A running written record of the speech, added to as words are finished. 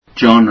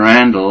John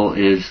Randle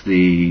is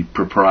the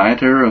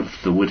proprietor of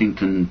the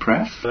Whittington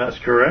Press. That's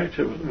correct,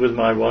 with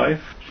my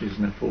wife. She's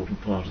an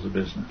important part of the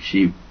business.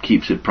 She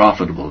keeps it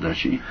profitable, does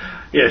she?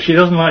 Yeah, she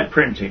doesn't like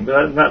printing,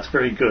 but that's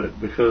very good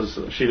because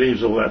she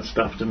leaves all that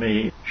stuff to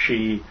me.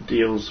 She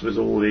deals with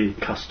all the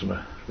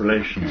customer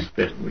relations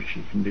bit, which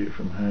she can do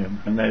from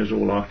home, and knows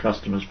all our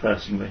customers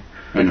personally.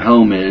 And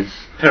home is?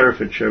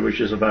 Herefordshire,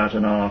 which is about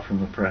an hour from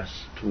the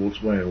press,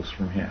 towards Wales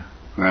from here.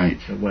 Right.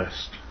 The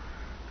west.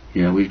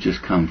 Yeah, we've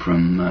just come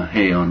from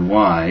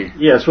Hay-on-Wye.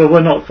 Yes, well,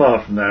 we're not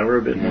far from there. We're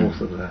a bit north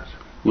of that.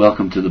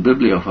 Welcome to the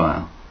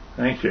Bibliophile.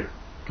 Thank you.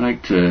 I'd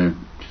like to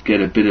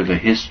get a bit of a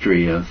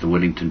history of the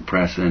Whittington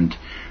Press and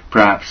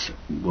perhaps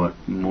what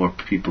more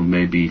people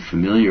may be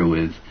familiar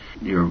with,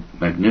 your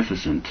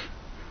magnificent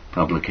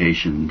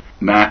publication,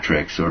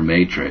 Matrix or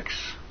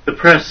Matrix. The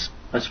press,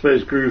 I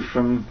suppose, grew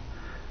from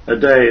a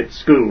day at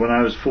school when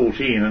I was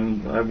 14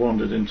 and I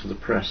wandered into the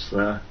press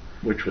there,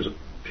 which was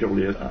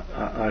purely an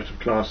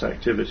out-of-class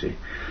activity.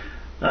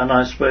 And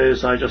I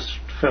suppose I just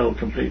fell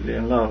completely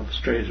in love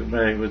straight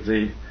away with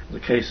the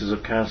cases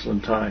of Castle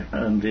and Type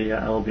and the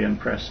Albion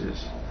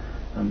presses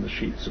and the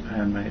sheets of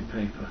handmade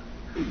paper.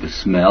 The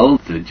smell,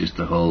 just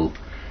the whole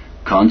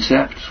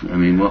concept? I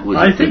mean, what was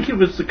it? I think it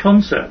was the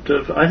concept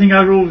of... I think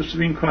I've always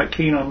been quite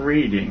keen on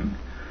reading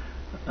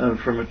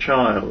from a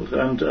child,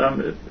 and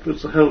it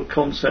was the whole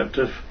concept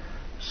of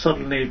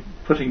suddenly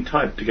putting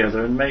type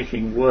together and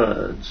making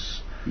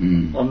words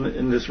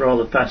in this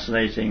rather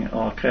fascinating,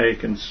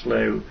 archaic and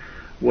slow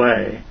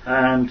way,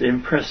 and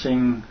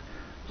impressing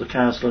the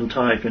Castle and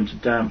Type into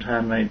damped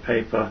handmade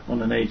paper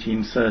on an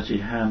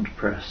 1830 hand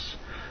press.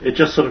 It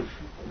just sort of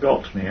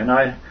got me, and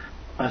I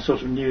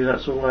sort of knew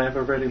that's all I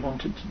ever really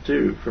wanted to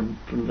do from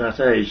that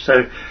age.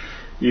 So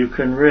you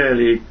can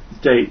really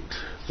date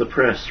the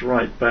press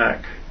right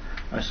back,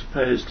 I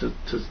suppose, to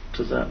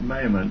that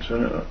moment.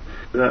 And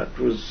that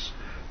was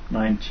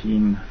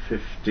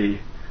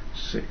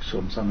 1956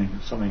 or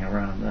something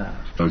around that.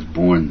 I was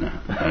born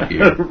that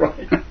year.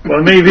 Right.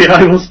 Well, maybe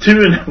I was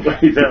too in a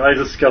way. Then I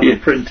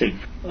discovered printing.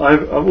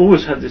 I've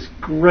always had this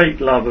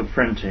great love of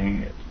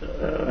printing,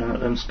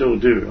 and still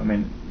do. I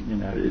mean,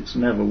 it's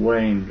never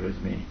waned with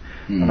me,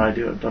 and I've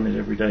done it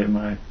every day of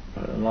my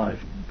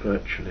life,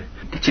 virtually.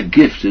 It's a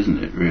gift,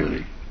 isn't it,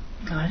 really?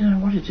 I don't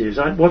know what it is.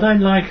 What I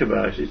like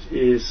about it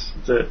is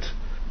that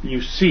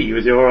you see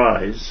with your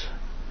eyes,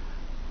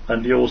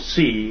 and your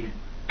see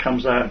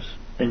comes out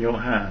in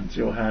your hands,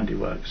 your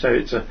handiwork. So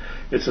it's a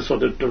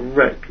sort of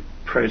direct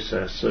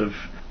process of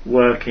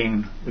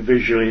working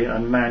visually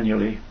and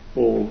manually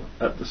all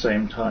at the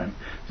same time.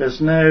 There's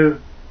no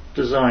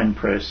design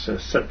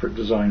process, separate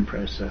design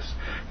process.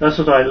 That's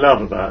what I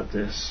love about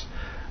this.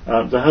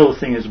 The whole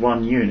thing is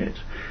one unit.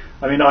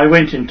 I mean, I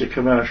went into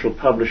commercial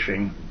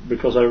publishing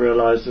because I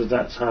realised that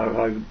that's how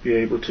I would be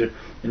able to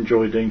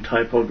enjoy doing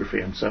typography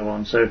and so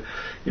on. So,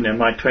 in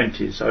my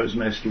 20s, I was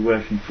mostly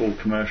working for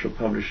commercial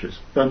publishers.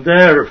 But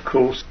there, of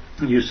course,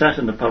 you sat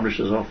in the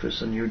publisher's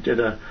office and you did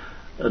a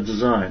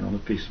design on a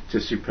piece of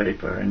tissue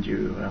paper and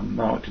you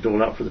marked it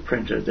all up for the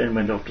printer. It then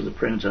went off to the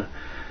printer.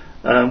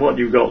 What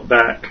you got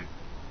back,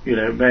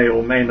 may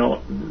or may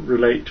not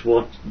relate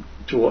to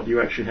what you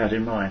actually had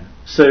in mind.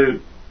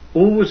 So,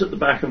 always at the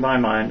back of my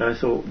mind, I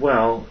thought,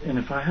 well,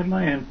 if I had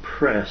my own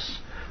press,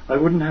 I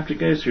wouldn't have to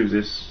go through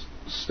this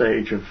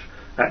stage of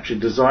actually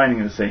designing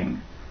the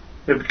thing.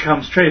 It would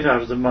come straight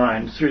out of the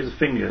mind, through the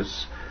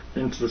fingers,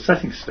 into the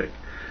setting stick.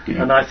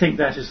 Yeah. And I think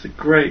that is the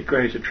great,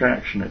 great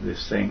attraction of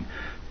this thing.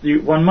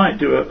 One might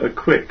do a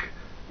quick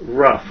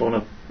rough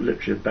on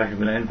literally the back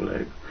of an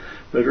envelope,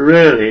 but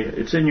really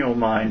it's in your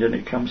mind and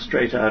it comes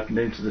straight out and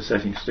into the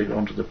setting stick,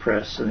 onto the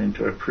press and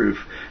into a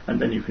proof, and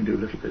then you can do a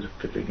little bit of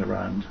fiddling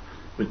around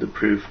with the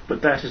proof.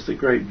 But that is the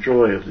great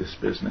joy of this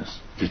business.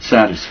 The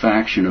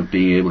satisfaction of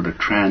being able to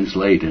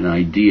translate an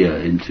idea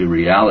into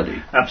reality.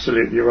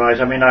 Absolutely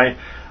right. I mean, I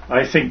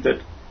think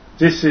that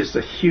this is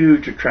the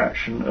huge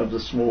attraction of the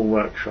small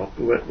workshop,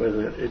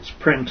 whether it's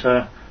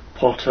printer,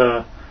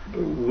 potter,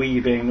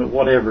 weaving,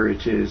 whatever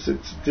it is.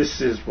 This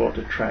is what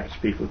attracts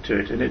people to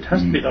it, and it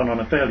has to be done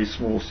on a fairly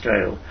small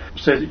scale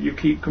so that you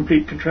keep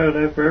complete control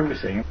over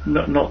everything.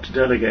 Not to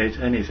delegate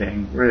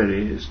anything,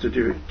 really, is to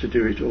do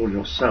it all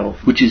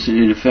yourself. Which is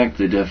in effect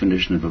the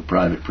definition of a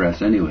private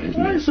press anyway,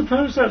 isn't it? I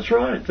suppose that's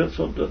right. That's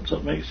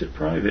what makes it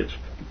private.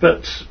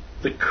 But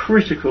the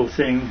critical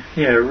thing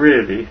here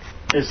really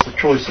is the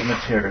choice of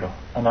material,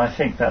 and I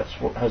think that's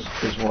what has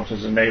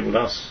enabled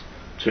us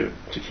to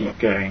keep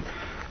going.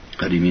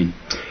 How do you mean?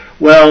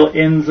 Well,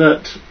 in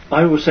that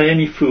I would say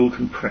any fool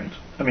can print.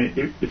 I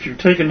mean, if you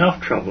take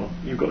enough trouble,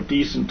 you've got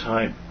decent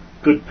type,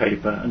 good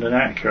paper, and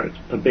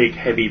a big,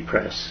 heavy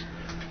press.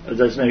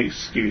 There's no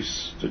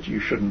excuse that you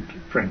shouldn't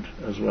print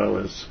as well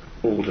as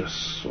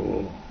Aldous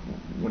or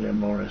William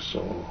Morris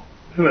or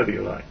whoever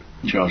you like.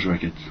 Charles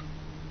Ricketts.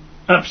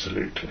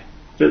 Absolutely.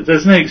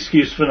 There's no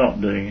excuse for not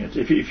doing it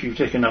if you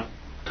take enough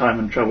time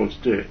and trouble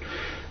to do it.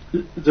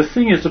 The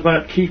thing is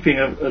about keeping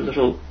a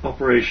little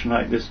operation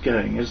like this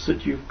going is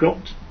that you've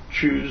got to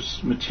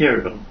choose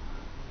material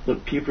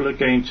that people are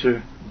going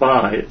to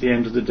buy at the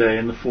end of the day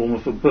in the form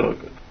of a book,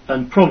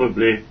 and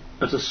probably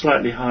at a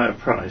slightly higher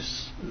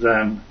price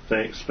than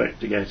they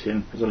expect to get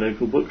in the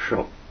local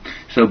bookshop.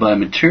 So by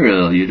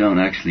material, you don't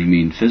actually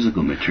mean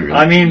physical material.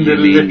 I mean the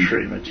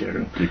literary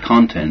material. The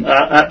content.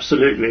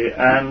 Absolutely.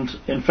 And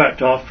in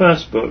fact, our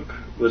first book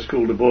was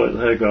called A Boy at the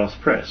Hogarth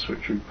Press,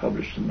 which we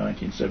published in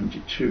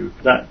 1972.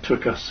 That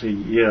took us a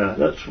year.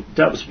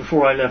 That was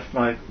before I left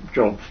my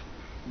job.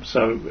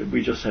 So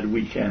we just had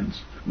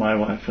weekends, my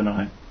wife and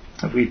I.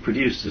 We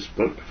produced this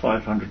book,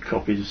 500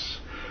 copies,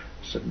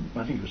 so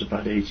I think it was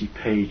about 80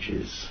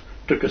 pages.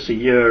 Took us a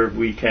year of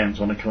weekends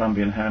on a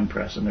Colombian hand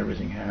press and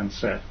everything hand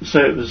set. So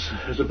it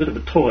was a bit of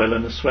a toil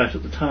and a sweat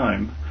at the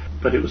time,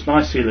 but it was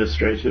nicely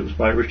illustrated. It was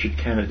by Richard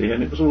Kennedy,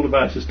 and it was all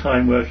about his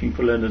time working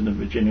for Leonard and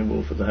Virginia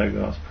Woolf at the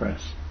Hogarth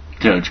Press.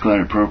 So it's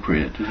quite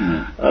appropriate, isn't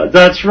it?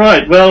 That's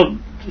right. Well,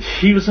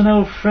 he was an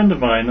old friend of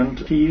mine, and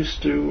he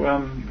used to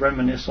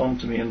reminisce on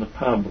to me in the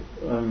pub.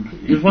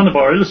 He was one of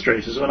our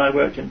illustrators when I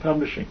worked in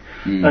publishing,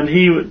 and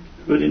he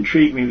would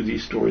intrigue me with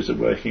these stories of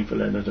working for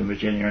Leonard and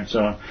Virginia and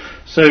so on.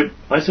 So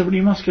I said, well,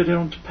 you must get it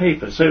onto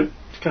paper. So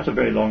to cut a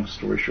very long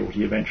story short,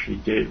 he eventually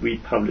did. We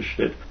published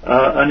it,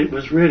 and it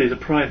was really the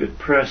private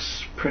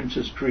press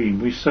printer's dream.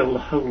 We sold a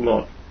whole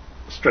lot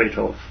straight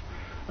off.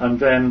 And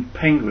then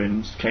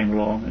Penguins came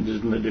along and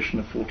did an edition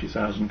of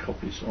 40,000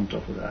 copies on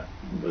top of that.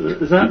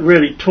 That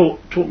really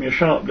taught me a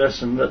sharp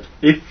lesson that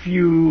if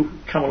you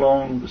come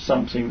along with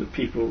something that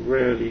people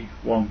really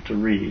want to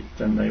read,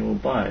 then they will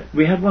buy it.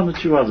 We had one or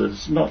two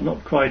others,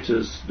 not quite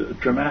as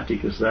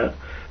dramatic as that,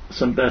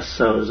 some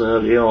bestsellers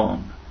early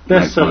on.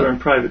 Bestseller and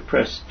private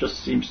press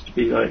just seems to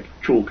be like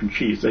chalk and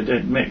cheese. They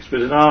don't mix.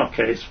 But in our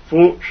case,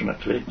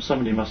 fortunately,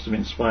 somebody must have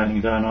been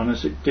spying down on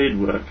us. It did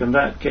work, and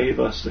that gave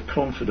us the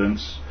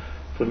confidence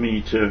for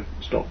me to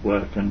stop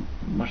work, and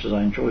much as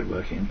I enjoyed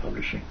working in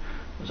publishing,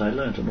 as I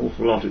learnt an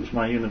awful lot, it was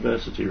my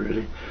university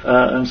really,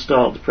 and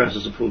start the press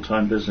as a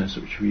full-time business,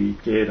 which we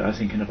did, I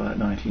think, in about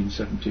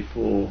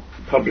 1974,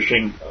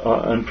 publishing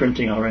and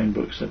printing our own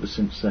books ever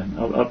since then.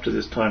 Up to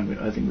this time,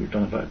 I think we've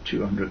done about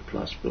 200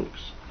 plus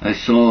books. I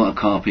saw a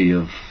copy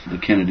of the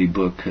Kennedy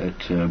book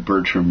at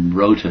Bertram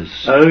Rota's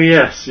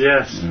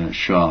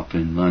shop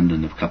in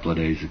London a couple of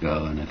days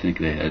ago, and I think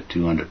they had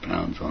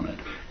 £200 on it.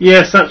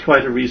 Yes, that's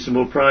quite a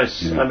reasonable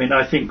price. Yeah. I mean,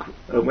 I think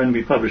when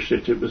we published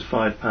it, it was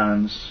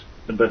 £5,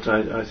 but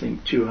I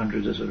think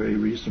 200 is a very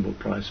reasonable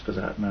price for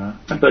that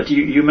now. But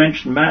you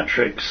mentioned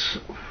Matrix,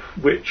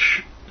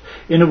 which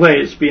in a way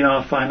it's been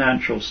our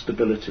financial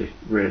stability,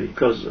 really,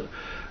 because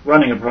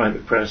running a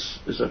private press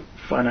is a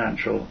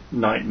financial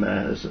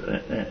nightmare, as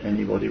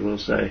anybody will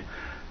say.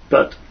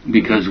 But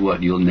because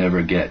you'll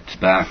never get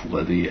back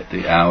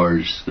the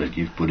hours that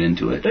you've put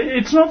into it.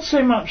 It's not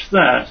so much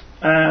that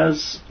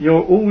as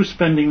you're always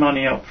spending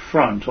money up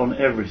front on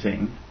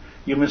everything.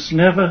 You must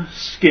never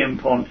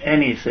skimp on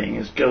anything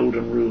is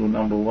golden rule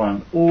number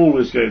one.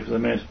 Always go for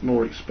the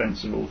more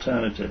expensive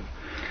alternative.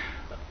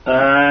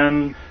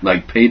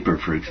 Like paper,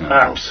 for example.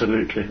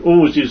 Absolutely.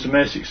 Always use the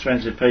most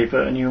expensive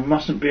paper, and you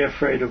mustn't be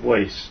afraid of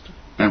waste.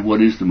 And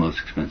what is the most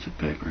expensive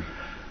paper?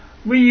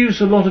 We use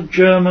a lot of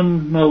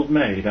German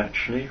mould-made,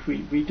 actually.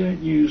 We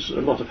don't use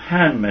a lot of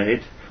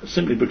handmade,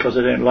 simply because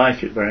I don't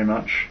like it very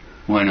much.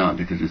 Why not?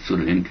 Because it's sort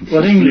of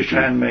inconsistent. Well, English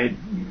handmade,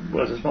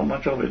 there's not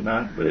much of it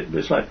now, but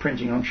it's like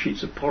printing on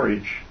sheets of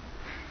porridge.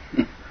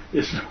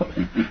 It's not.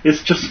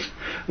 It's just.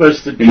 Well,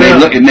 it's it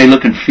may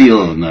look and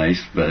feel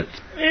nice, but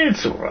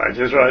it's all right.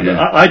 It's right.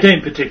 Yeah. I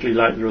don't particularly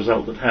like the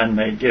result that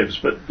handmade gives,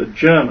 but the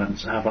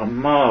Germans have a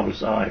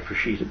marvellous eye for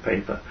sheeted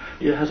paper.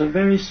 It has a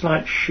very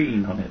slight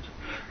sheen on it,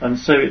 and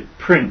so it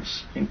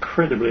prints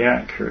incredibly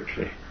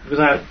accurately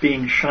without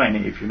being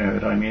shiny, if you know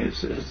what I mean.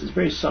 It's a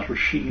very subtle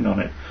sheen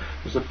on it.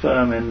 There's a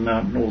firm in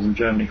northern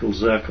Germany called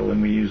Zirkel,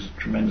 and we use a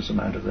tremendous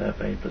amount of their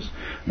papers,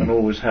 and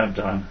always have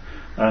done.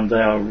 And they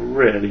are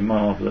really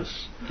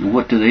marvellous.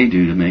 What do they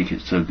do to make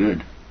it so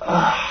good?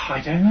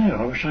 I don't know.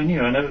 I wish I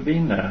knew. I've never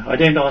been there. I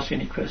don't ask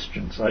any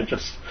questions.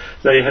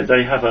 They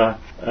have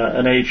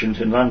an agent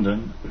in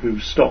London who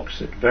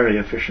stocks it very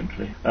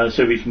efficiently,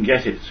 so we can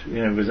get it,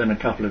 within a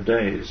couple of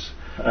days,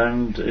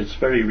 and it's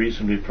very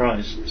reasonably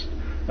priced.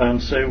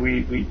 And so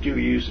we do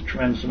use a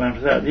tremendous amount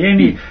of that. The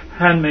only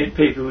handmade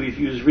paper we've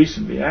used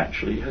recently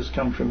actually has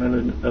come from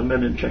a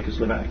mill in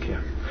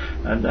Czechoslovakia,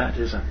 and that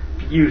is a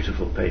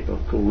beautiful paper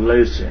called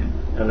Losin,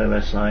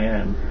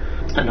 Losin,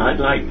 and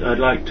I'd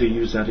like to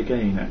use that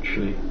again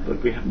actually,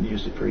 but we haven't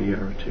used it for a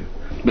year or two.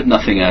 But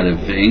nothing out of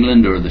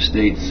England or the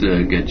States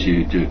gets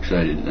you too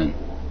excited then?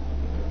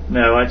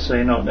 No, I'd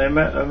say not. No,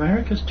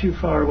 America's too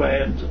far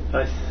away, and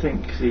I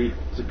think the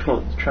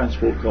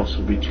transport costs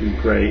will be too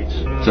great.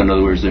 So in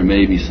other words, there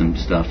may be some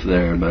stuff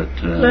there, but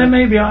there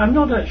may be. I'm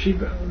not actually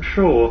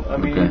sure. I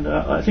mean,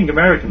 I think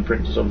American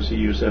printers obviously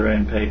use their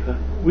own paper.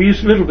 We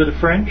use a little bit of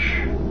French.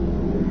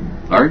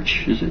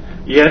 Arch, is it?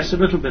 Yes, a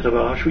little bit of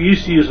Arch. We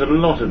used to use a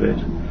lot of it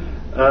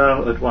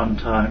at one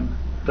time,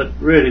 but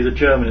really the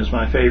German is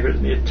my favourite,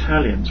 and the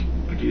Italians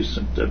produce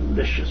some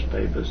delicious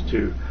papers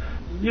too.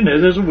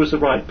 There's always the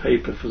right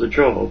paper for the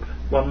job,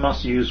 one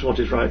must use what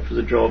is right for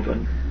the job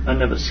and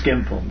never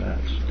skimp on that,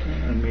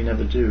 and we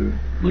never do.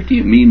 What do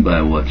you mean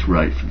by what's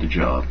right for the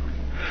job?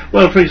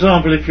 Well, for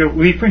example,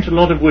 we print a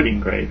lot of wood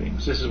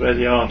engravings. This is where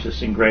the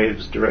artist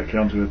engraves directly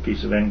onto a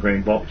piece of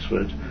end-grain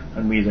boxwood,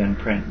 and we then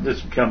print.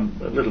 This has become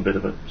a little bit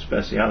of a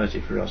speciality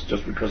for us,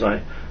 just because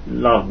I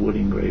love wood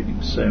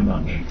engravings so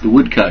much. The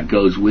woodcut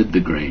goes with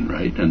the grain,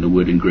 right? And the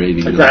wood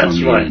engraving goes That's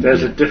on the right. end.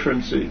 There's a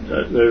difference.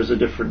 There is a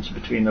difference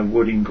between a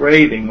wood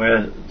engraving,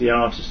 where the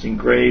artist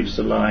engraves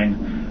the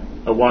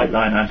line, a white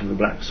line out of a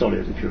black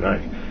solid, if you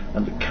like,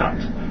 and the cut,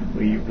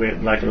 where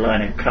like a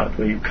lino cut,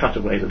 where you cut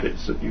away the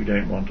bits that you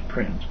don't want to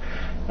print,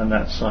 and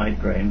that's side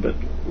grain. But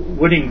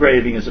wood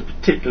engraving is a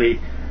particularly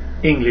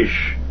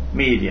English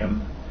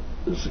medium.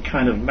 It's a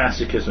kind of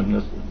masochism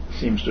that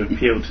seems to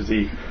appeal to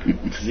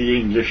the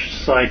English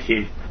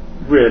psyche.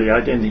 Really,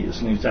 I don't think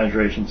it's an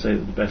exaggeration to say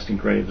that the best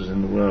engravers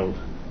in the world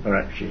are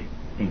actually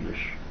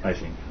English. I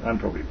think I'm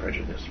probably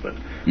prejudiced, but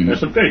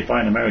there's some very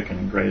fine American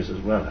engravers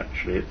as well.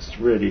 Actually, it's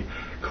really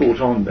caught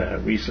on there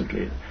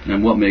recently.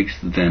 And what makes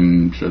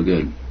them so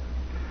good?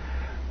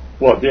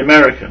 What, the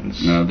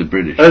Americans? No, the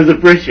British. Oh, the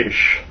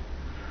British.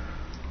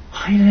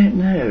 I don't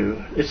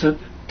know. It's a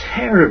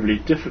terribly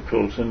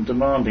difficult and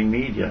demanding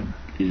medium.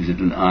 Is it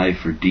an eye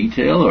for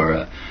detail, or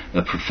a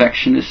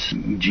perfectionist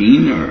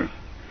gene, or?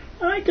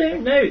 I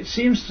don't know. It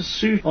seems to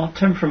suit our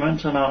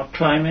temperament and our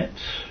climate.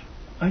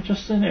 I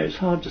just don't know. It's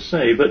hard to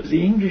say. But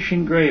the English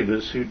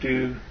engravers who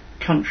do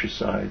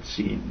countryside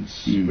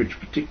scenes, which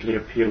particularly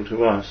appeal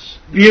to us.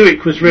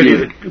 Bewick was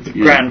really the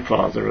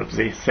grandfather of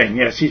the thing.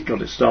 Yes, he's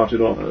got it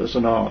started off as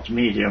an art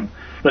medium,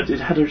 but it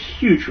had a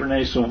huge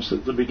renaissance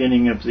at the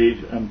beginning of the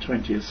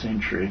 20th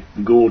century.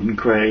 Gordon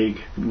Craig,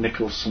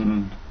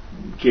 Nicholson,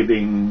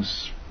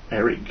 Gibbings,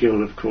 Eric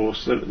Gill, of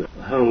course, the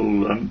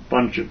whole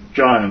bunch of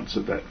giants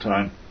at that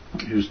time,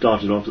 who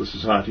started off the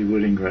Society of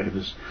Wood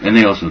Engravers. And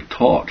they also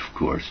taught, of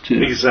course,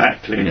 too.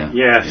 Exactly. Yeah.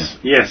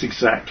 Yes,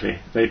 exactly.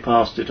 They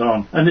passed it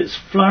on. And it's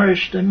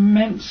flourished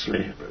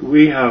immensely.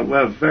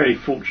 We're very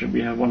fortunate.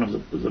 We have one of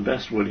the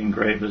best wood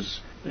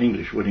engravers,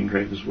 English wood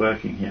engravers,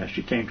 working here.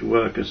 She came to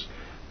work as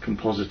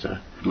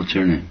compositor. What's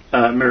her name?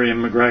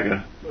 Miriam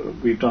McGregor.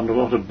 We've done a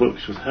lot of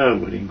books with her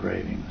wood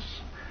engravings.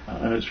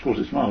 And of course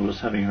it's marvellous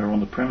having her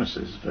on the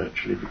premises,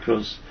 virtually,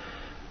 because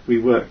we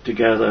work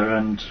together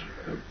and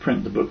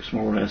print the books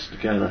more or less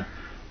together,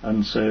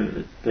 and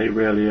so they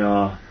really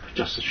are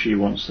just as she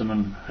wants them,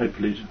 and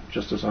hopefully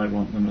just as I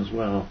want them as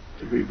well.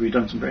 We've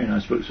done some very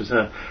nice books with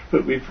her,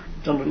 but we've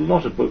done a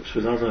lot of books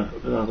with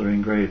other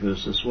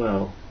engravers as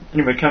well.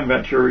 Anyway, coming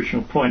back to your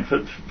original point,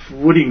 for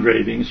wood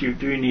engravings you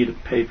do need a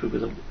paper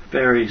with a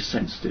very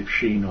sensitive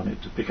sheen on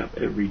it to pick up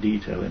every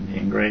detail in the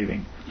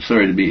engraving.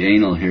 Sorry to be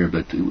anal here,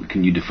 but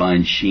can you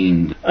define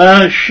sheen?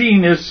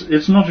 Sheen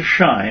it's not a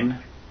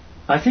shine.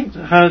 I think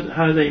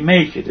how they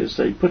make it is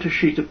they put a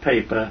sheet of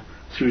paper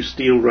through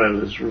steel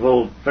rollers,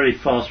 very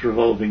fast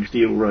revolving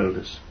steel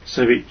rollers.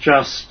 So it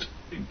just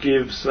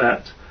gives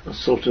that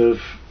sort of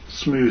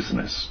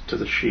smoothness to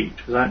the sheet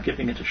without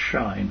giving it a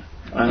shine.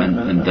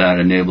 And that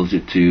enables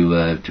it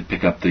to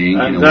pick up the ink in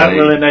a way. And that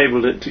will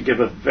enable it to give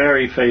a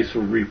very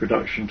faithful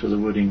reproduction to the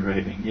wood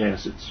engraving.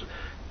 Yes,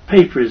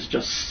 paper is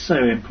just so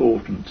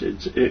important.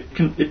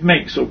 It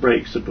makes or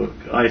breaks a book,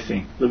 I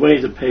think. The way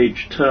the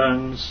page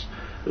turns,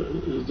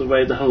 the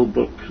way the whole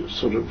book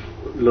sort of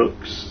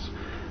looks,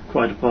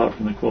 quite apart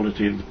from the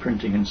quality of the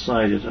printing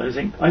inside it.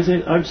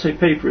 I would say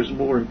paper is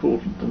more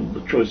important than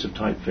the choice of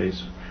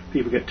typeface.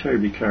 People get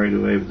terribly carried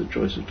away with the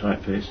choice of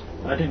typeface.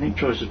 I don't think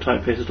choice of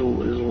typeface is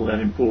all that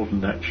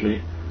important,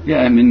 actually. Yeah,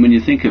 I mean, when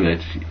you think of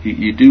it,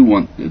 you do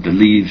want the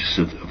leaves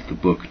of the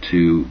book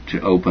to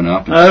open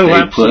up and stay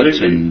absolutely.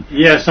 Put and,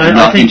 yes, and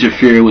not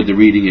interfere with the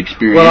reading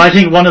experience. Well, I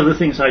think one of the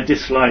things I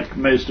dislike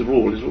most of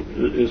all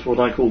is what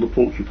I call the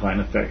porcupine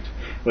effect,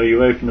 where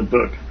you open a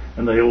book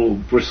and they all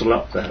bristle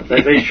up there.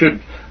 They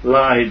should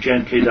lie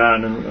gently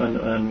down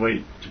and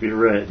wait to be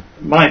read.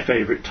 My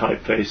favourite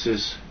typeface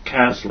is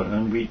Kaslan,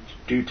 and we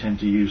do tend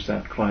to use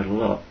that quite a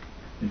lot.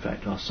 In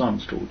fact, our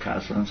son's called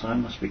Kaslan, so I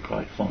must be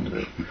quite fond of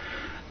it.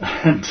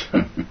 And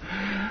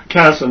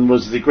Kaslan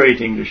was the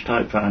great English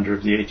type founder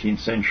of the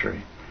 18th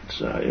century.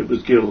 So it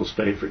was Gill's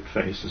favourite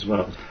face as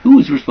well. Who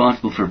was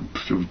responsible for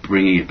sort of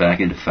bringing it back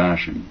into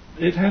fashion?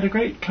 It had a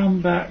great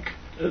comeback.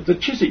 The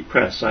Chiswick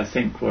Press, I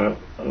think, were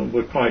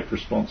quite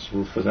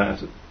responsible for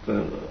that at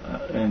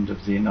the end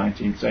of the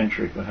 19th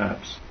century,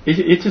 perhaps.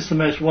 It is the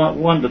most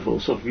wonderful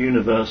sort of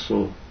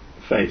universal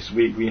face.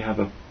 We have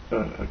a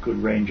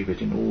good range of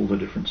it in all the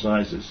different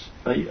sizes.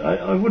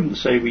 I wouldn't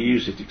say we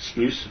use it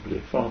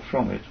exclusively, far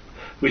from it.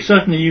 We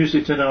certainly use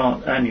it in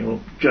our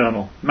annual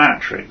journal,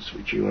 Matrix,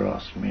 which you were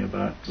asking me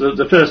about.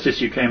 The first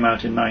issue came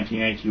out in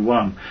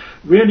 1981,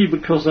 really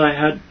because I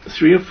had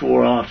 3 or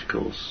 4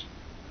 articles.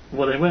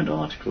 Well, they weren't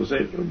articles.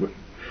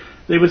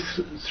 They were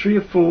 3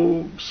 or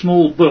 4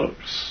 small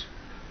books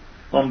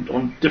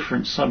on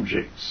different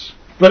subjects.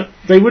 But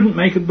they wouldn't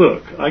make a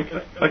book.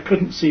 I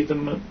couldn't see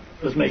them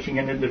as making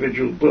an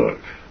individual book.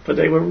 but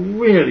they were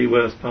really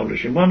worth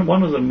publishing.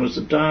 One of them was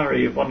a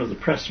diary of one of the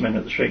pressmen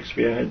at the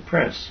Shakespeare Head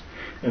Press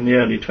in the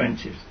early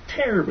 20s.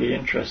 Terribly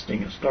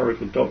interesting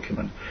historical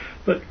document,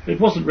 but it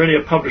wasn't really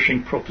a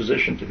publishing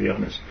proposition, to be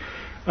honest.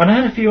 And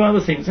I had a few other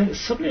things, and it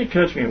suddenly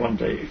occurred to me one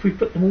day, if we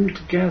put them all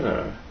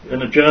together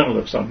in a journal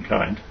of some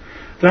kind,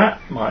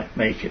 that might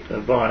make it a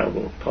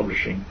viable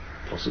publishing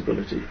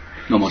possibility.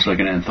 Almost like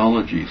an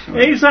anthology.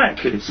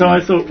 Exactly. So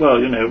I thought, well,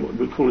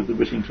 we'll call it the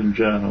Whittington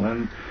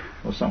Journal,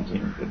 or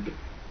something.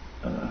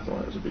 I thought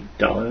that was a bit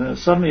dull, and it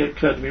suddenly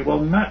occurred to me, well,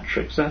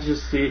 matrix, that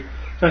is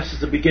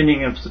the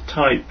beginning of the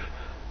type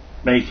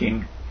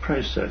making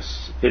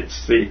process.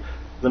 It's the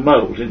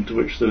mould into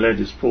which the lead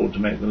is poured to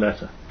make the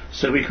letter.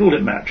 So we called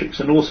it matrix,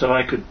 and also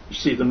I could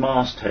see the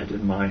masthead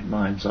in my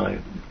mind's eye.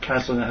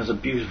 Caslin has a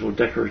beautiful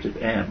decorative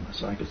M,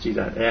 so I could see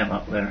that M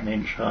up there an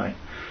inch high.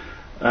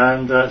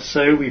 And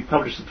so we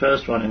published the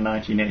first one in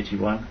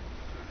 1981,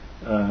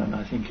 and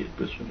I think it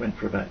went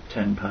for about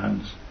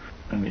 £10.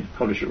 And we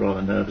published it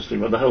rather nervously.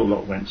 Well, the whole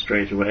lot went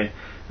straight away.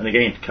 And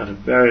again, to cut a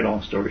very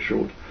long story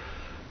short,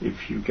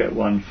 if you get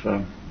one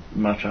for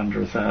much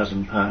under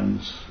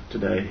 £1,000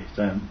 today,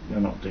 then you're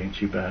not doing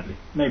too badly.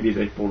 Maybe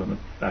they've fallen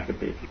back a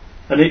bit.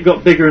 And it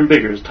got bigger and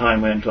bigger as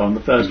time went on.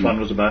 The first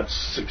one was about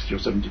 60 or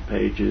 70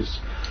 pages.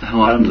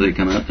 How often do they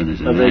come out then?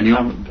 Is it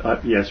annual?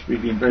 Yes,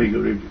 we've been very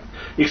good.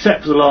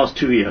 Except for the last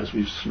 2 years,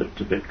 we've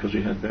slipped a bit because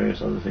we had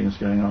various other things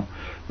going on.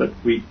 But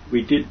we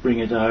did bring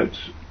it out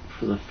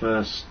for the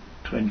first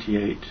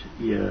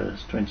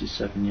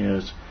 27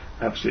 years,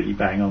 absolutely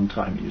bang on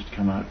time. It used to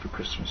come out for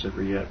Christmas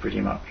every year,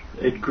 pretty much.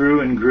 It grew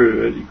and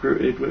grew.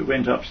 It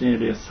went up to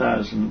nearly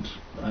 1,000,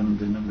 and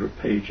the number of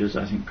pages,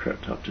 I think,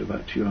 crept up to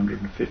about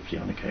 250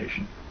 on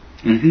occasion.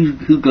 And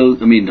who goes?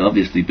 I mean,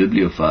 obviously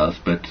bibliophiles,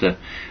 but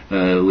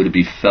would it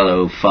be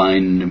fellow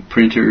fine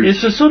printers?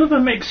 It's a sort of a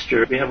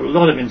mixture. We have a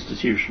lot of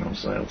institutional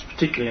sales,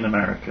 particularly in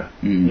America.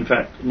 In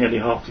fact, nearly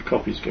half the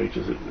copies go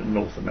to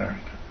North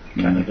America,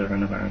 Canada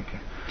and America.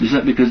 Is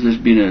that because there's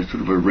been a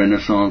sort of a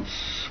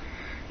renaissance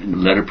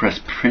in letterpress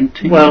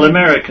printing? Well,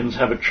 Americans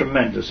have a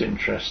tremendous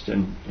interest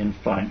in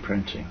fine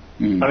printing.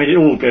 I mean, it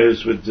all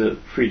goes with the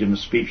freedom of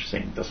speech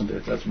thing, doesn't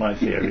it? That's my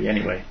theory,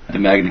 anyway. The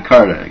Magna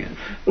Carta, I guess.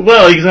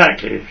 Well,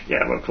 exactly.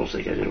 Yeah, well, of course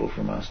they get it all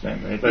from us,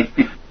 don't they? But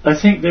I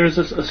think there is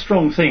a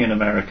strong thing in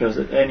America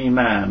that any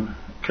man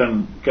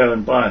can go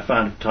and buy a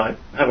fountain type,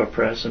 have a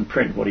press, and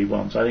print what he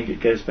wants. I think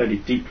it goes fairly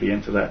deeply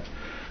into that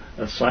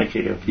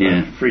psyche of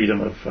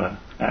freedom of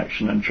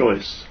action and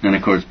choice. And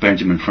of course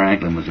Benjamin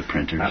Franklin was a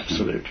printer.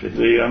 Absolutely.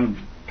 The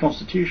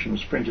Constitution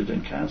was printed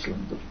in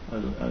Caslin.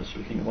 I was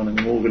looking at one in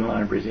the Morgan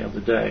Library the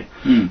other day.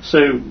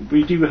 So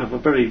we do have a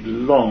very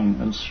long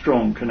and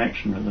strong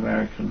connection with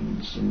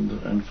Americans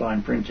and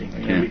fine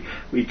printing.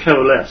 We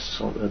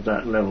coalesce at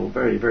that level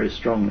very, very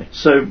strongly.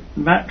 So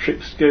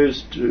matrix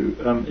goes to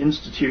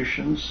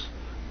institutions,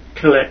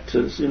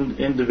 collectors,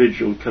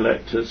 individual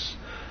collectors.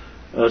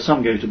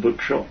 Some go to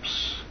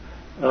bookshops.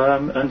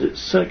 And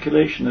its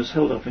circulation has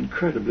held up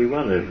incredibly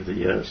well over the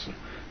years.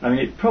 I mean,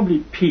 it probably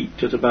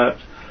peaked at about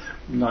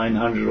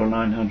 900 or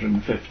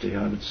 950,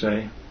 I would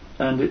say,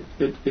 and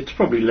it's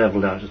probably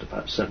levelled out at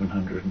about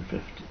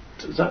 750.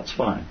 That's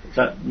fine.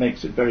 That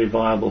makes it very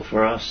viable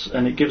for us,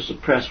 and it gives the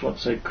press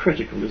what's so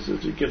critical is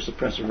that it gives the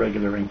press a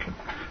regular income,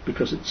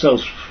 because it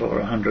sells for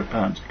 £100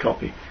 a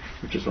copy,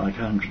 which is like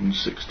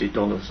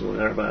 $160 or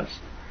thereabouts,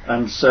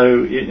 and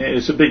so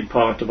it's a big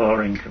part of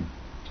our income.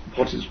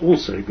 What is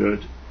also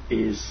good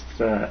is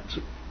that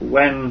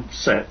when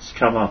sets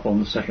come up on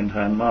the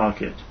second-hand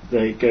market,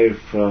 they go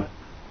for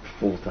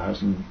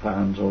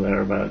 £4,000 or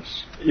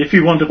thereabouts. If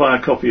you want to buy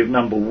a copy of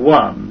number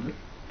one,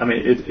 I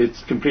mean,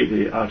 it's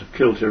completely out of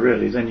kilter,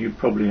 really. Then you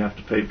probably have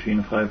to pay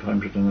between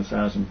 £500 and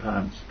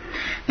 £1,000.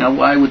 Now,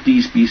 why would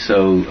these be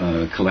so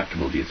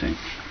collectible, do you think?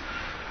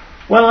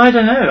 Well, I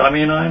don't know. I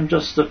mean, I'm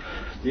just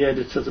the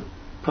editor, the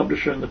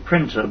publisher, and the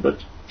printer,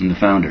 but... And the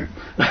founder.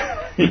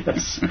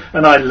 Yes,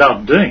 and I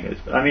love doing it.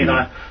 I mean,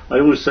 I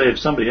always say if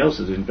somebody else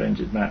has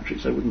invented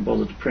matrix, I wouldn't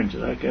bother to print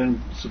it. I go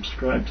and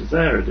subscribe to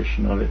their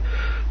edition of it.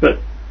 But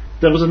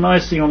there was a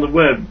nice thing on the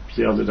web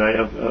the other day.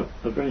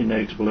 A very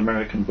notable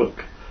American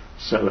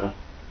bookseller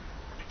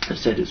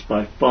said it's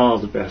by far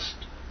the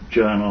best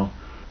journal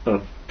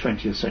of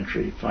 20th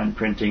century fine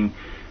printing,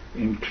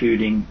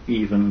 including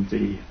even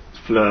the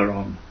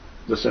Fleuron,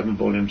 the 7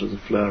 volumes of the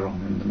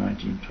Fleuron in the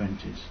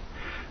 1920s.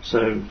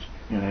 So,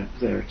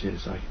 there it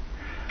is.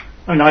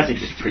 I mean, I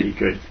think it's pretty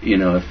good.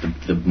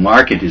 If the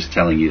market is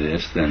telling you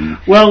this, then...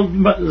 Well,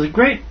 but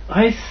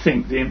I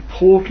think the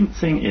important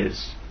thing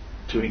is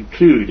to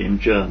include in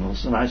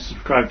journals, and I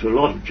subscribe to a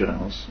lot of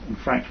journals, and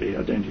frankly,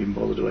 I don't even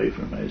bother to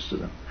open most of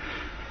them.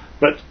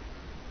 But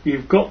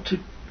you've got to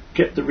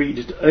get the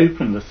reader to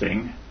open the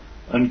thing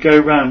and go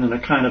round in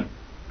a kind of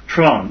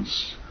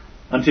trance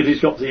until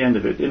he's got to the end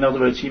of it. In other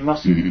words, he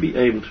mustn't be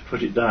able to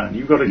put it down.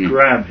 You've got to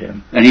grab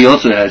him. And he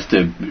also has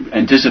to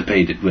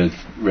anticipate it with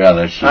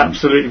relish.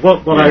 Absolutely.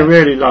 What I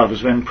really love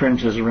is when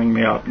printers ring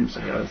me up and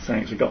say, "Oh,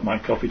 thanks, I got my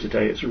copy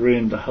today. It's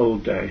ruined the whole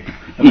day."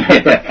 And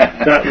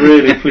that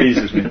really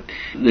pleases me.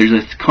 there's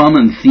a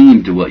common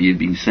theme to what you've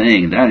been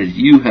saying, and that is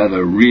you have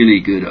a really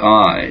good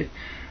eye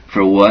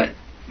for what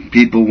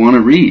people want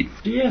to read.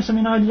 Yes, I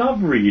mean, I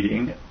love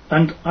reading,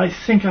 and I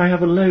think I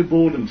have a low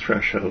boredom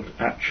threshold,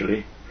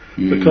 actually,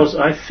 because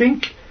I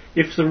think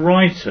if the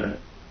writer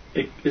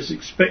is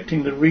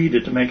expecting the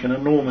reader to make an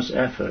enormous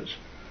effort,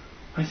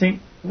 I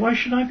think, why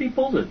should I be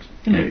bothered?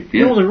 You know,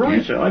 you're the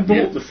writer. I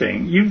bought the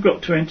thing. You've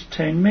got to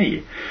entertain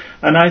me.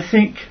 And I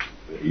think,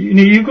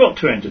 you've got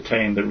to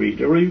entertain the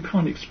reader, or you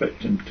can't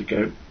expect him to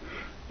go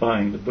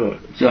buying the book.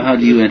 So how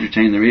do you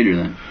entertain the reader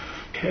then?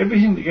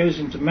 Everything that goes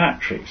into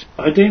Matrix,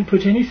 I don't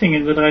put anything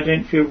in that I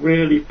don't feel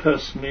really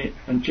personally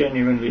and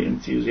genuinely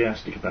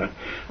enthusiastic about.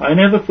 I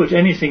never put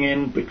anything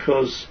in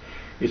because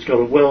it's got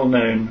a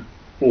well-known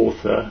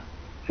author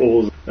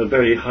or a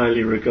very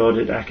highly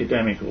regarded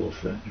academic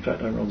author. In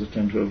fact, I rather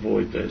tend to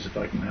avoid those if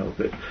I can help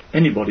it.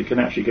 Anybody can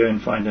actually go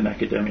and find an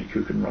academic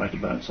who can write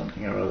about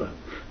something or other.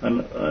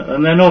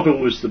 And they're not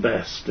always the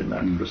best in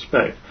that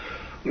respect.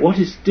 What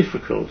is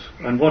difficult,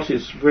 and what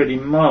is really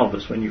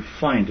marvellous when you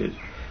find it,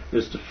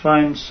 is to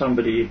find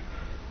somebody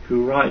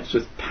who writes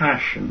with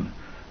passion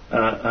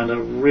and a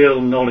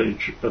real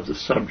knowledge of the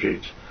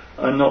subject,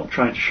 and not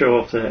trying to show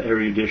off their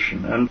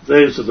erudition. And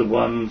those are the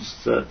ones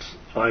that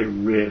I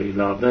really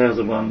love. They're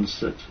the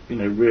ones that,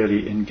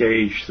 really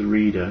engage the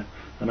reader.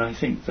 And I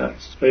think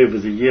that's, over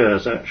the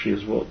years, actually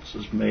is what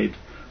has made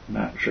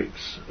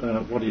Matrix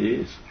what it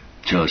is.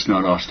 So it's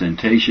not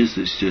ostentatious,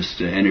 it's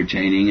just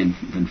entertaining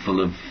and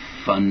full of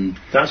fun.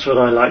 That's what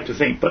I like to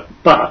think.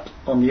 But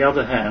on the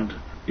other hand,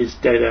 it's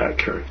dead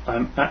accurate.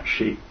 I'm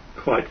actually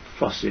quite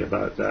fussy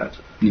about that.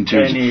 In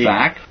terms of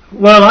fact?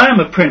 Well, I am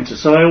a printer,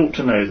 so I ought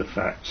to know the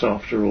facts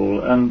after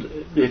all. And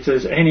if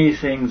there's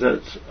anything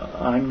that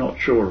I'm not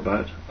sure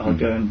about, I'll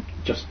go and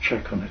just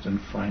check on it and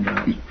find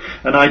out.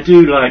 And I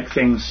do like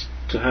things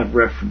to have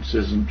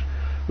references, and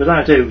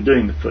without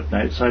overdoing the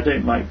footnotes, I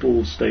don't like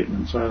bald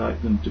statements. I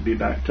like them to be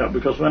backed up,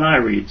 because when I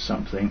read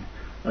something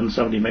and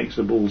somebody makes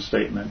a bald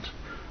statement,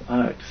 I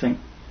like to think,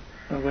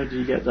 where did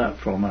you get that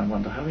from? I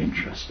wonder, how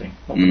interesting.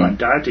 Not that I'm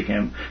doubting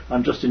him,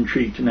 I'm just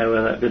intrigued to know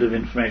where that bit of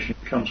information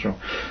comes from.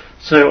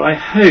 So I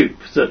hope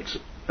that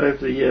over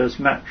the years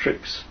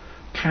Matrix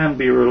can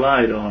be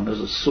relied on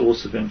as a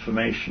source of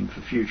information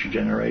for future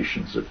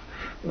generations of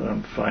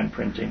fine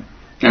printing.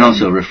 And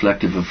also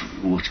reflective of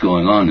what's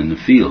going on in the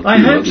field. I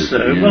hope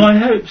so. Yeah. Well, I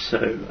hope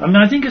so. I mean,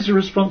 I think it's a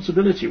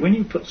responsibility. When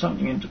you put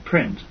something into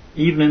print,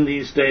 even in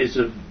these days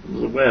of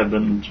the web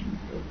and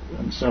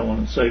so on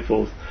and so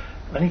forth,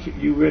 I think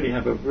you really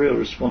have a real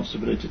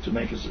responsibility to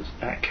make it as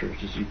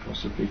accurate as you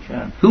possibly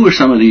can. Who are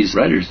some of these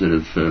writers that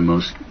have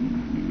most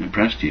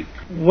impressed you?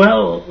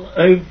 Well,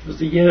 over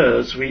the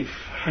years we've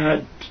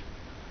had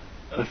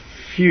a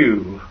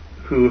few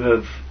who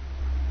have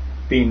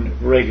been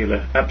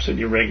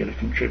absolutely regular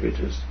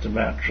contributors to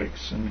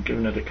Matrix and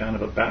given it a kind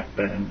of a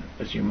backbone,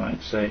 as you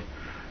might say.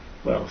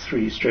 Well,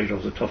 three straight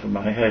off the top of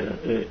my head.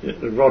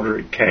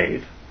 Roderick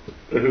Cave,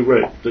 who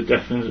wrote the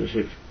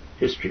definitive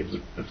history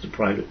of the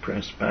private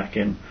press back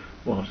in,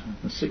 the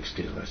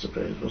 60s, I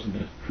suppose, wasn't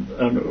it?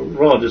 And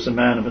Rod is a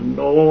man of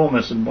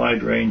enormous and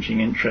wide-ranging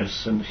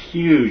interests and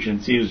huge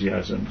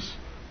enthusiasms,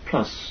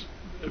 plus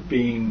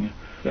being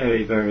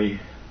very,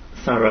 very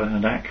thorough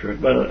and accurate.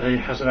 Well, he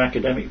has an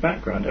academic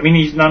background. I mean,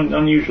 he's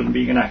unusual in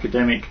being an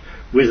academic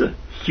with a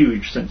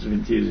huge sense of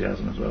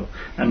enthusiasm as well,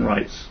 and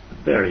writes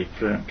very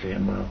fluently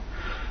and well.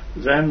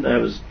 Then there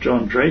was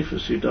John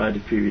Dreyfus, who died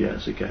a few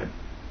years ago.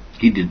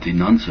 He did the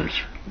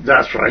Nonsuch.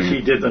 That's right,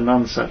 he did the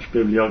Nonsuch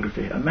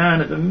bibliography. A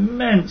man of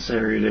immense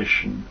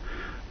erudition,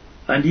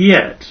 and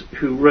yet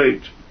who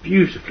wrote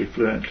beautifully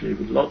fluently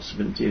with lots of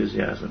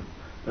enthusiasm.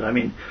 But I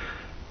mean,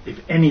 if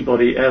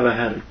anybody ever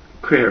had a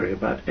query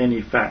about any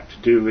fact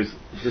to do with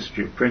the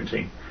history of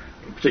printing,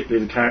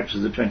 particularly the characters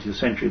of the 20th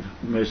century,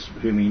 most of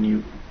whom he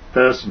knew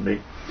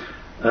personally,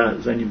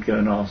 then you'd go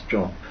and ask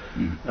John.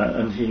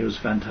 And he was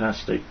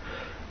fantastic.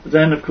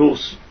 Then, of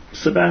course,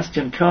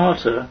 Sebastian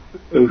Carter,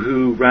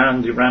 who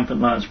ran the Rampant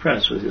Lions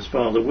Press with his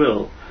father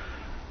Will,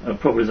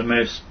 probably the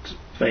most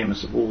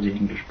famous of all the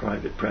English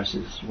private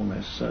presses,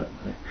 almost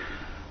certainly.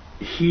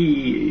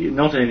 He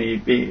not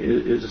only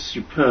is a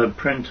superb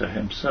printer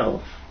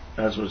himself,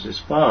 as was his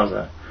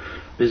father,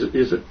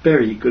 is a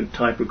very good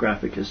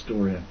typographic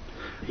historian.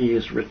 He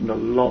has written a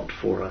lot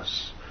for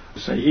us.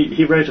 So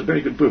he wrote a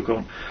very good book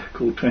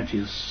called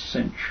 20th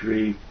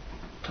Century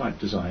Type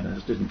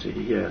Designers, didn't he?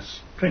 Yes,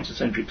 20th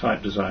Century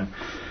Type Design.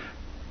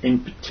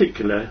 In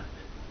particular,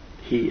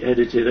 he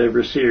edited over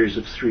a series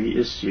of 3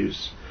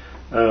 issues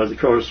the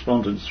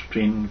correspondence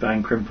between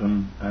Van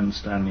Crimpen and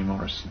Stanley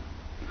Morrison,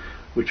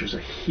 which was a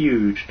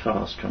huge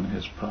task on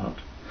his part.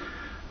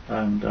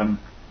 And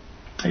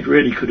it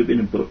really could have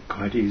been a book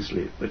quite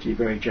easily, but he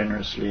very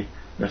generously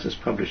let us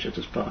publish it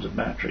as part of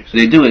Matrix.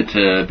 They do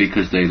it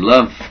because they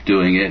love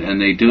doing it, and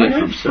they do it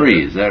for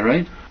free, is that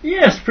right?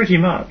 Yes, pretty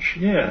much,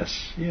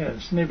 yes.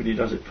 Nobody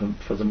does it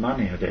for the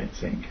money, I don't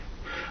think.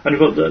 And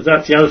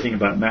that's the other thing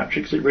about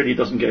Matrix, it really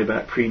doesn't go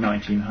back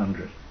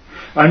pre-1900.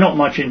 I'm not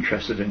much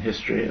interested in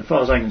history. As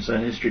far as I'm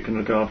concerned, history can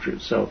look after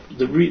itself.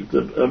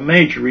 A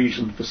major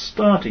reason for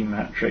starting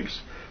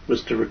Matrix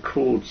was to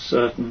record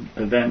certain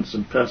events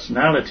and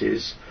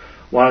personalities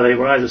while they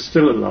were either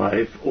still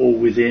alive or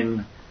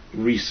within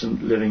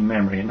recent living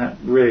memory, and that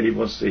really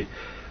was the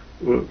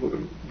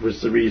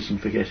reason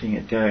for getting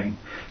it going.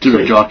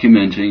 Sort of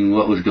documenting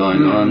what was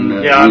going on.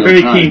 I'm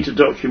very keen to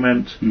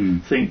document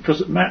things,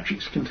 because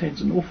Matrix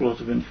contains an awful lot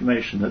of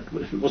information that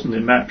if it wasn't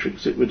in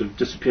Matrix it would have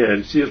disappeared.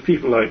 You see, as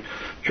people like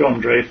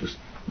John Dreyfus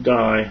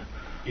die,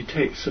 he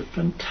takes a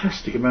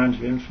fantastic amount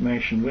of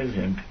information with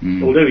him.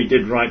 Although he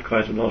did write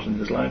quite a lot in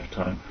his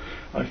lifetime,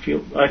 I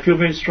feel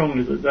very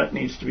strongly that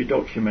needs to be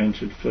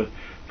documented for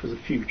the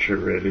future,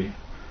 really.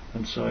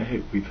 And so I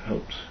hope we've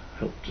helped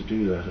to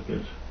do that a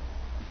bit.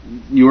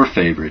 Your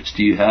favourites?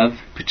 Do you have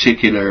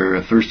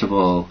particular, first of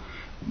all,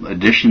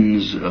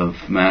 editions of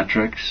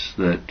Matrix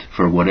that,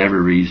 for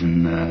whatever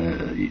reason,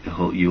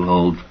 you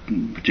hold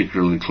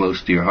particularly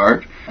close to your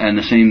heart? And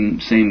the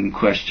same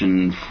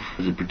question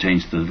as it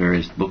pertains to the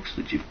various books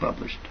that you've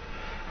published.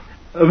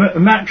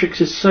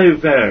 Matrix is so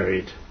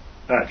varied,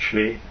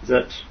 actually,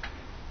 that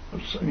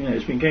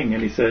it's been going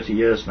nearly 30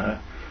 years now,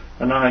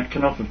 and I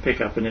can often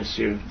pick up an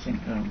issue and think,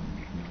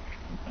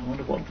 I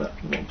wonder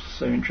what's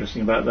so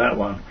interesting about that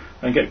one,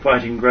 and get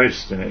quite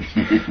engrossed in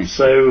it.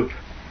 So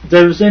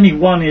there was only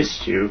one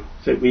issue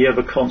that we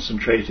ever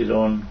concentrated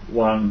on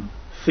one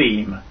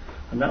theme,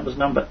 and that was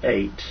number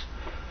 8.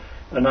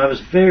 And I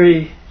was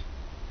very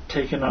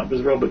taken up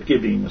with Robert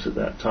Gibbings at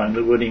that time,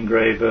 the wood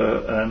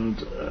engraver and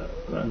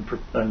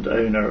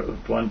owner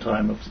at one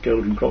time of the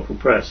Golden Cockerel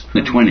Press.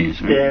 The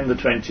 20s, right? Yeah, in the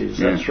 20s,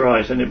 that's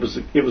right. And it was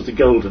the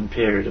golden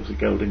period of the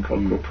Golden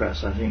Cockerel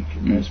Press. I think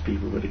most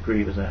people would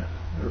agree with that.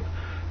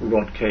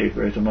 Rod Cave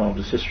wrote a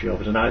marvellous history of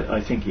it, and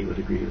I think he would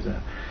agree with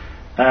that.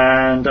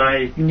 And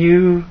I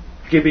knew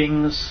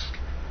Gibbings,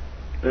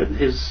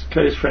 his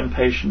close friend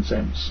Patience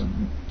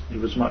Empson, who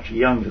was much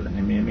younger than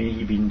him. I mean,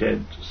 he'd been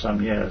dead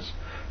some years,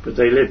 but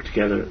they lived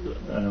together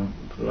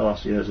for the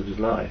last years of his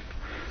life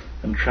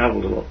and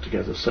travelled a lot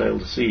together,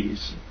 sailed the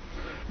seas.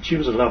 She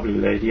was a lovely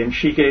lady, and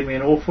she gave me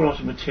an awful lot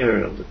of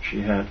material that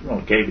she had. Well,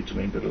 gave it to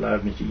me, but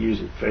allowed me to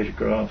use it.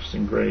 Photographs,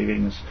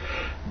 engravings,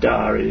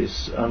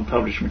 diaries,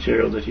 unpublished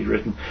material that he'd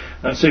written.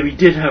 And so we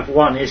did have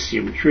one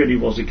issue, which really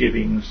was a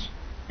Gibbings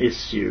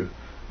issue,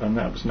 and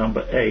that was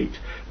number 8.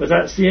 But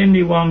that's the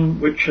only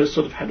one which has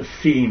sort of had a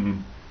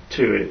theme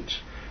to it.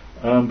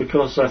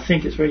 Because I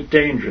think it's very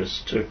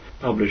dangerous to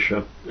publish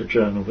a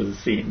journal with a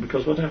theme,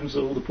 because what happens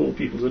to all the poor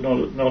people that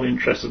are not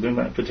interested in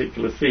that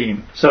particular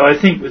theme? So I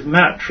think with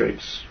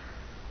Matrix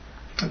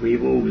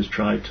we've always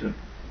tried to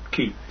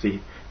keep the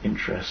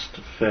interest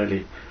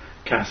fairly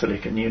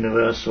Catholic and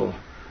universal,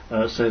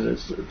 so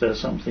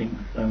there's something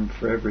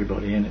for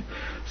everybody in it.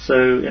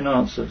 So in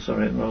answer,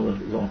 sorry, a rather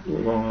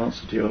long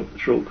answer to your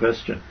short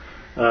question,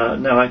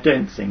 no, I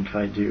don't think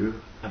I do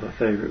have a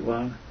favourite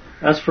one.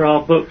 As for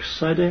our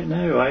books, I don't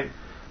know.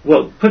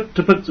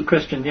 To put the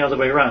question the other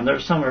way around, there are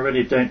some I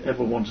really don't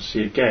ever want to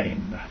see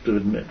again. I have to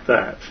admit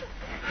that.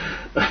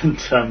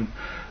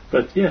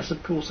 But yes,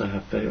 of course I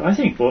have favourites. I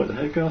think the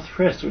Hogarth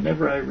Press,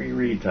 whenever I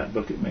reread that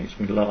book, it makes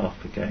me laugh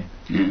again.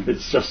 Yeah.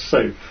 It's just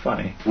so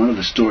funny. One of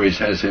the stories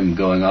has him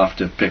going off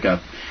to pick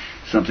up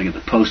something at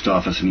the post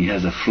office, and he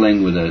has a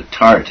fling with a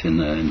tart in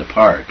the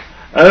park.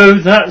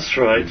 Oh, that's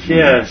right.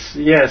 Yes,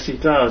 he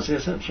does.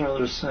 Yes, that's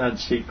rather a sad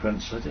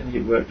sequence. I don't think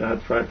it worked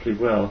out frightfully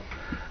well.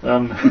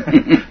 But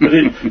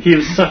he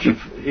was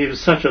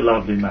such a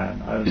lovely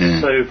man. I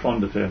was so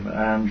fond of him,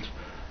 and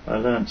I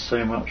learnt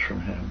so much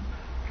from him.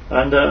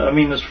 And I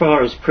mean, as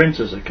far as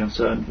printers are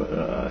concerned,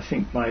 I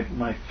think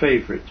my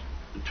favourite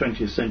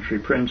 20th century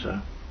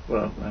printer,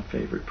 my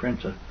favourite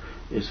printer,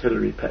 is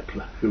Hilary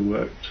Pepler, who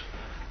worked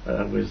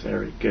with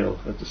Eric Gill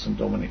at the St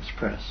Dominic's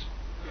Press.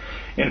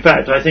 In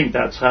fact, I think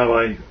that's how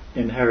I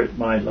inherit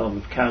my love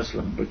of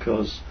Caslon,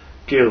 because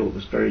Gill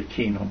was very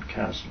keen on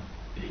Caslon.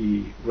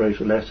 He wrote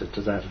a letter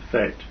to that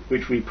effect,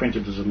 which we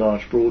printed as a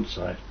large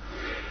broadside,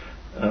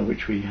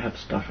 which we have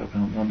stuck up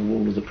on the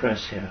wall of the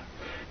press here.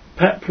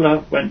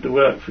 Pepler went to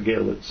work for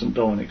Gill at St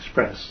Dominic's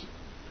Press,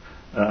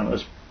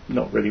 as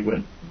not really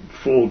went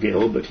for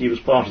Gill, but he was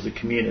part of the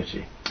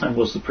community and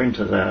was the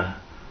printer there.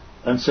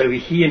 And so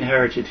he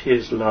inherited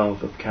his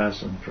love of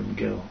Caslon from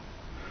Gill.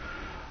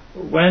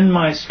 When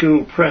my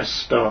school press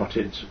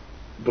started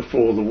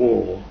before the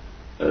war,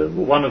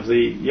 one of the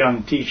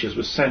young teachers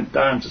was sent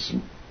down to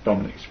St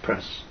Dominic's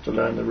Press to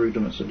learn the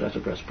rudiments of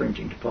letterpress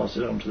printing, to pass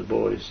it on to the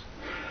boys.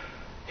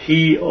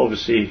 He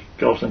obviously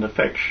got an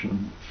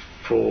affection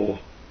for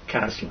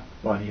Caslon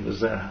while he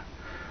was there.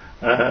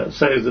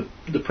 So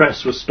the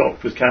press was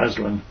stocked with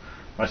Caslon,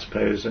 I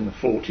suppose, in the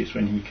 40s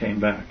when he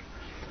came back.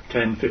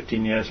 10,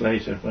 15 years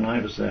later, when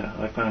I was there,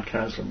 I found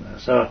Caslon there.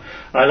 So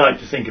I like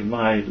to think of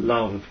my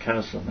love of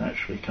Caslon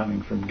actually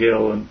coming from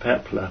Gill and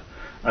Pepler.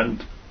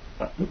 And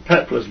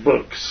Pepler's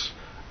books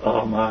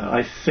are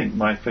I think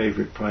my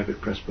favourite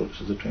private press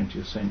books of the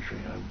 20th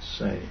century, I would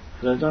say.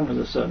 They're done with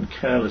a certain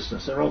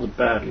carelessness. They're rather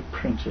badly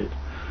printed.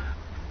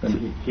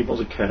 And he was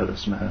a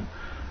careless man.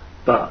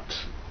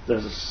 But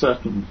there's a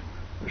certain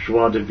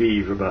joie de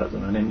vivre about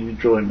them, and an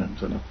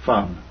enjoyment and a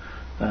fun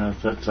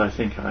that I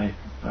think I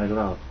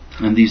love.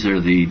 And these are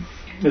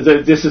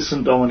This is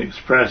St Dominic's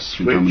Press,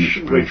 Dominic's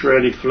Press, which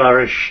really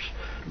flourished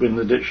within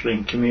the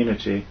Ditchling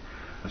community,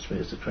 I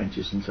suppose the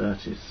 20s and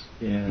 30s.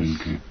 Yes,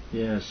 okay.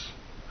 Yes.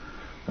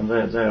 And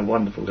they're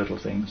wonderful little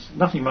things.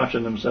 Nothing much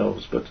in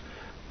themselves, but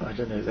I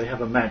don't know, they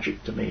have a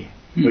magic to me,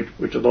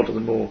 which a lot of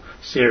the more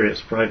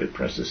serious private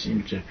presses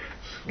seem to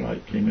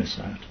slightly miss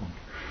out on.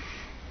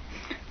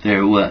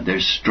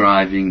 They're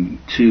striving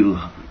too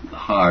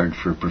hard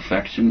for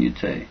perfection, you'd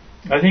say?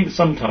 I think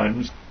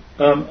sometimes.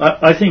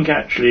 I think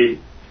actually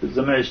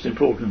the most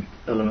important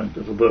element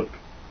of a book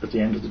at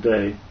the end of the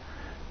day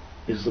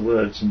is the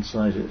words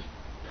inside it.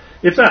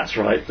 If that's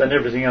right, then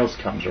everything else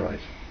comes right.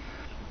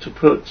 To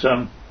put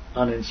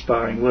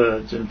uninspiring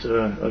words into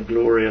a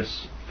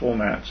glorious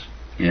format.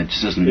 Yeah, it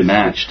just doesn't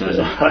match, does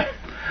it? I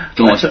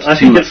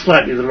think it's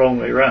slightly the wrong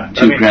way around.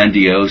 Too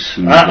grandiose.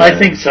 And, I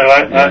think so.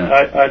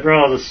 I'd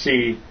rather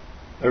see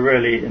a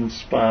really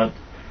inspired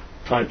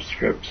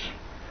typescript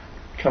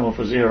come off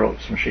a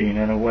Xerox machine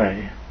in a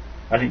way.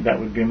 I think that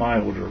would be my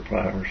order of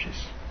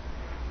priorities.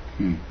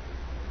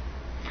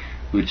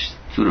 Which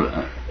sort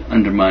of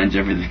undermines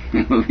everything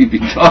we've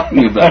been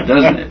talking about,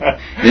 doesn't it?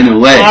 In a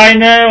way. I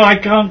know, I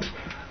can't.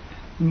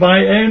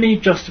 My only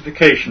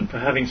justification for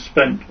having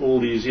spent all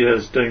these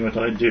years doing what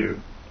I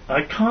do,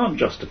 I can't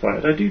justify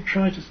it. I do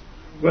try to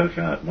work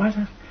out why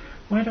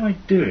do I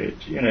do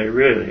it,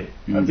 really.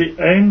 And the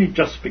only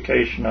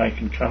justification I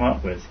can come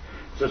up with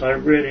is that I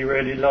really,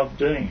 really love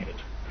doing it.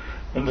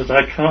 And that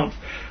I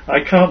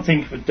can't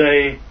think of a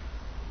day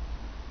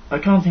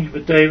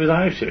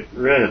without it,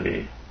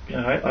 really.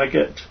 I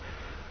get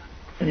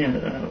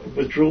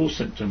withdrawal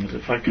symptoms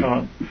if I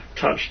can't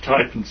touch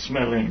type and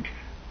smell ink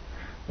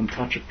and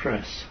touch a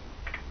press.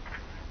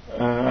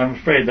 I'm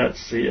afraid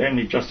that's the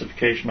only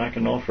justification I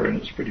can offer, and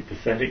it's a pretty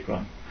pathetic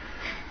one.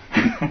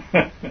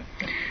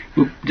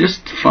 Well,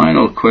 just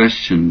final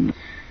question.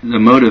 The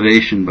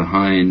motivation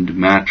behind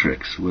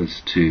Matrix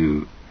was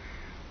to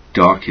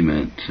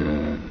document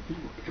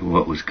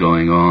what was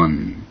going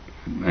on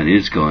and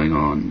is going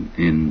on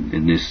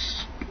in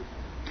this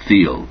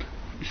field.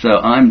 So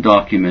I'm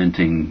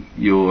documenting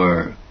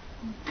your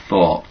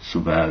thoughts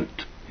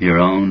about your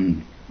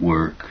own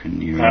work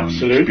and your own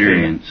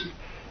experience.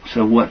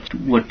 So what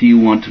do you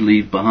want to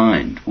leave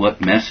behind?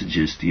 What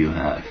messages do you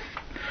have?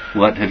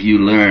 What have you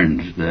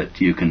learned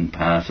that you can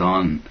pass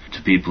on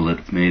to people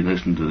that may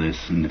listen to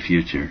this in the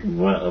future?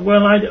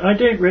 Well, I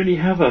don't really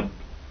have a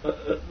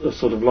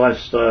sort of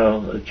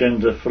lifestyle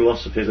agenda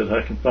philosophy that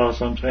I can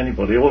pass on to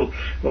anybody. All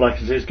I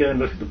can say is go and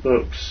look at the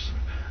books.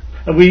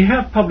 And we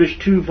have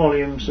published 2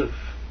 volumes of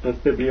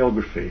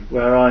bibliography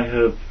where I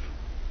have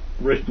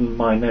written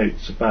my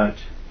notes about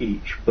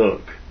each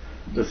book,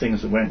 the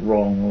things that went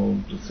wrong or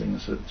the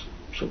things that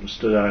sort of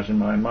stood out in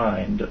my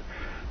mind.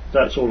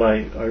 That's all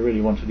I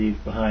really want to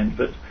leave behind.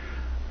 But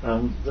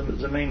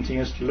the main thing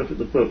is to look at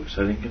the books,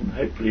 I think, and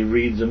hopefully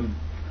read them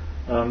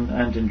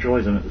and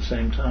enjoy them at the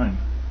same time.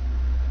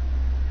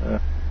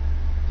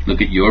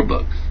 Look at your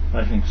books.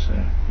 I think so.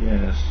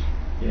 Yes.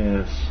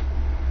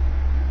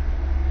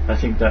 I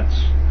think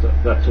that's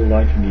all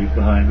I can leave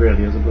behind,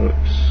 really, are the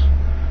books.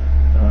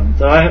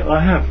 Though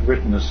I have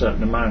written a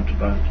certain amount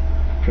about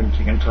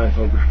printing and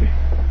typography,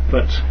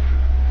 but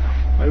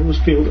I always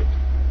feel that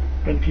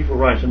when people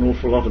write an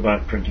awful lot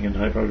about printing and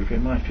typography,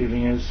 my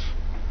feeling is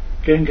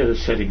go and get a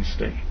setting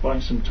stick, buy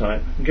some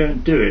type, and go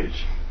and do it.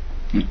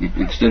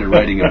 Instead of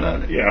writing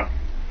about it. Yeah.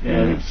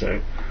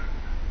 So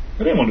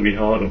I don't want to be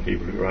hard on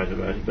people who write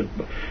about it,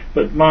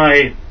 but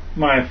my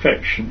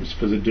affection is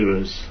for the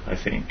doers, I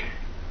think.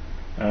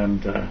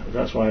 And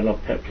that's why I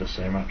love Pepler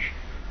so much.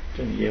 I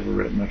don't think he ever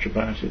wrote much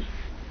about it,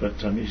 but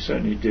he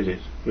certainly did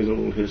it with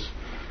all his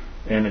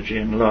energy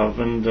and love,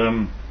 and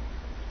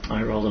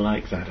I rather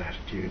like that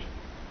attitude.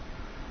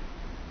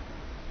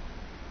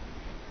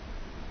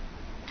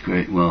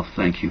 Great. Well,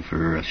 thank you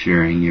for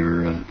sharing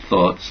your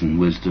thoughts and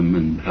wisdom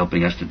and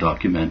helping us to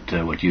document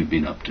what you've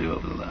been up to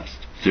over the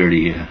last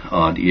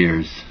 30-odd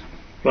years.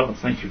 Well,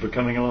 thank you for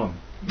coming along.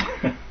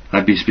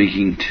 I'd be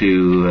speaking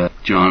to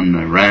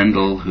John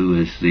Randle, who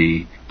is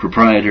the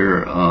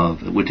proprietor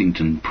of the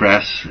Whittington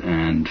Press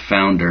and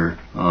founder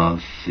of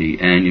the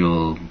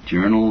annual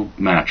journal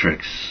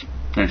Matrix.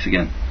 Thanks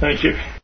again. Thank you.